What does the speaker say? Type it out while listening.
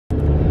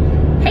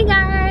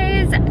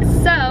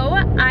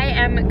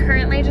am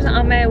currently just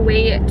on my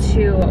way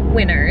to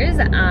Winners.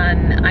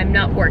 I'm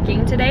not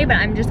working today, but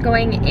I'm just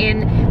going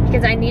in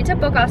because I need to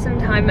book off some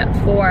time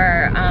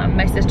for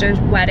my sister's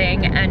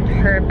wedding and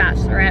her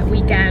bachelorette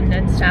weekend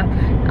and stuff.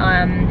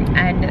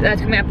 And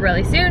that's coming up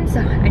really soon, so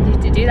I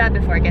need to do that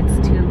before it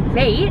gets too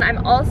late.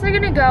 I'm also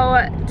gonna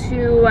go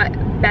to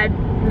Bath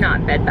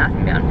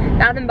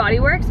and Body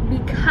Works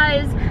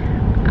because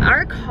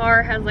our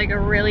car has like a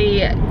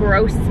really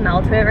gross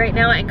smell to it right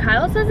now, and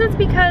Kyle says it's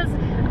because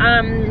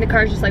the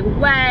car's just like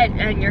wet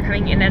and you're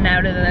coming in and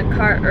out of the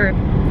car, or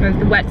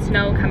the wet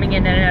snow coming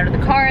in and out of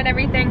the car and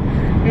everything,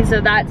 and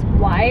so that's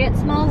why it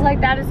smells like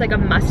that. It's like a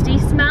musty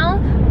smell,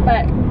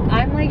 but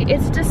I'm like,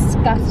 it's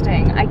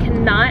disgusting. I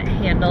cannot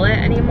handle it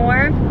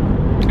anymore,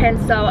 and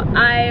so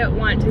I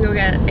want to go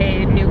get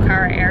a new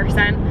car air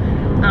scent.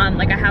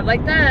 Like I have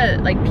like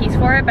the piece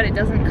for it, but it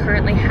doesn't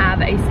currently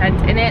have a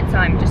scent in it, so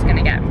I'm just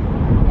gonna get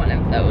one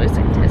of those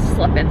and just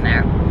slip in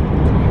there.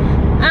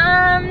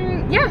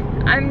 Yeah,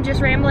 I'm just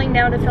rambling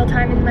now to fill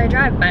time in my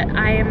drive, but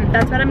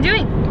that's what I'm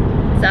doing.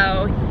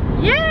 So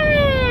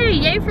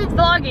yay for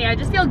vlogging. I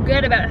just feel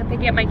good about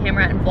picking up my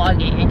camera and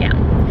vlogging again.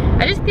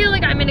 I just feel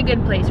like I'm in a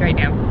good place right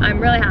now. I'm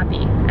really happy,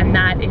 and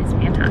that is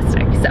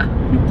fantastic. So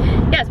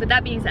yes, with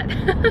that being said,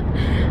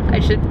 I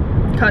should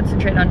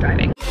concentrate on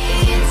driving.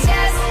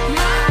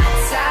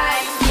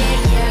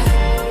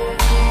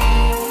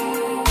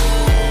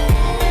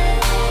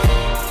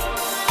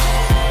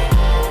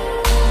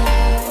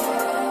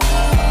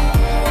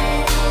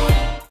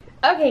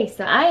 Okay,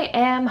 so I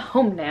am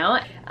home now,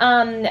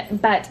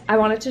 but I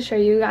wanted to show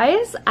you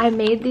guys. I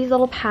made these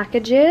little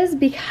packages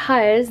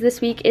because this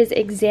week is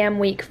exam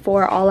week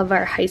for all of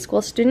our high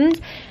school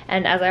students,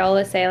 and as I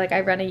always say, like,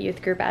 I run a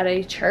youth group at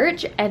a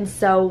church, and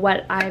so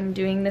what I'm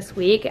doing this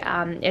week,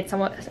 it's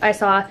somewhat, I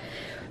saw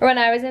when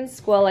I was in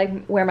school,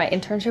 like where my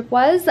internship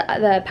was,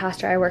 the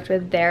pastor I worked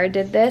with there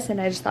did this,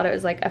 and I just thought it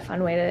was like a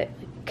fun way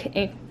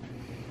to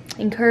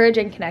encourage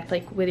and connect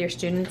like with your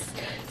students.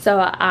 So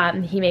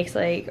he made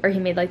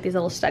like these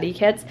little study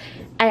kits.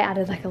 I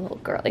added like a little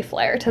girly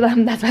flair to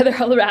them. That's why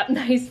they're all wrapped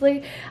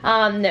nicely.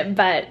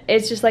 But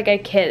it's just like a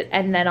kit,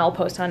 and then I'll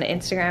post on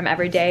Instagram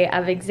every day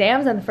of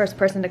exams, and the first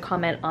person to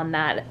comment on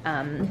that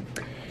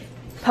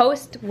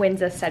post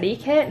wins a study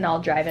kit, and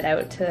I'll drive it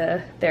out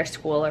to their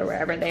school or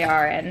wherever they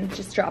are and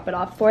just drop it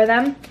off for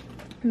them.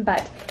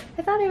 But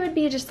I thought it would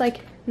be just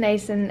like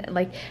nice, and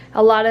like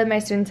a lot of my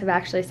students have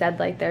actually said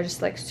like they're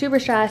just like super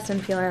stressed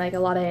and feeling like a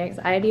lot of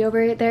anxiety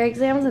over their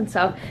exams, and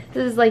so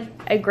this is like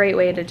a great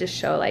way to just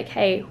show like,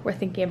 hey, we're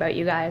thinking about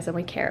you guys and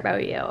we care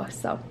about you.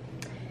 So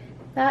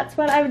that's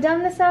what I've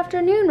done this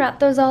afternoon, wrap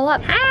those all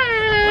up.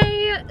 Hey!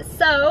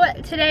 So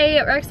today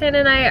Roxanne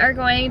and I are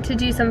going to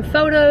do some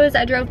photos.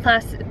 I drove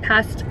past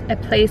a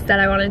place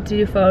that I wanted to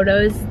do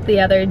photos the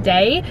other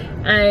day,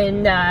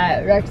 and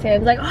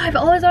Roxanne's like, oh, I've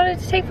always wanted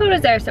to take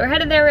photos there, so we're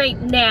headed there right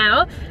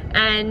now,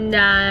 and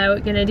we're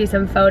gonna do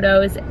some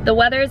photos. The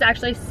weather is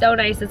actually so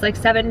nice. It's like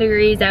 7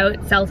 degrees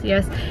out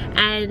Celsius,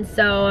 and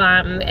so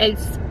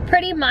it's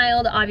pretty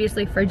mild,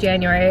 obviously for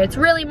January. It's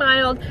really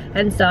mild,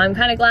 and so I'm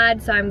kind of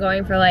glad. So I'm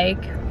going for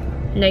like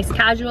a nice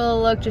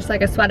casual look, just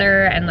like a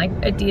sweater and like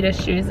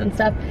Adidas shoes and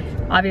stuff,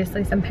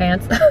 obviously some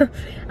pants.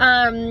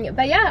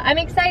 But yeah, I'm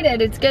excited.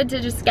 It's good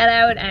to just get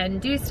out and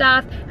do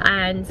stuff,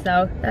 and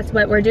so that's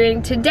what we're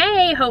doing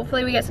today.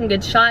 Hopefully we get some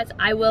good shots.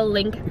 I will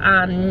link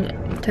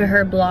to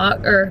her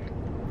blog, or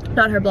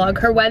not her blog,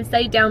 her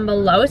website down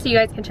below, so you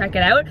guys can check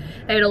it out.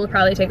 It'll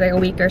probably take like a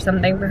week or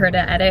something for her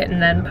to edit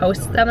and then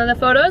post some of the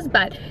photos,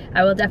 but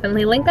I will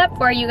definitely link that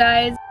for you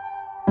guys.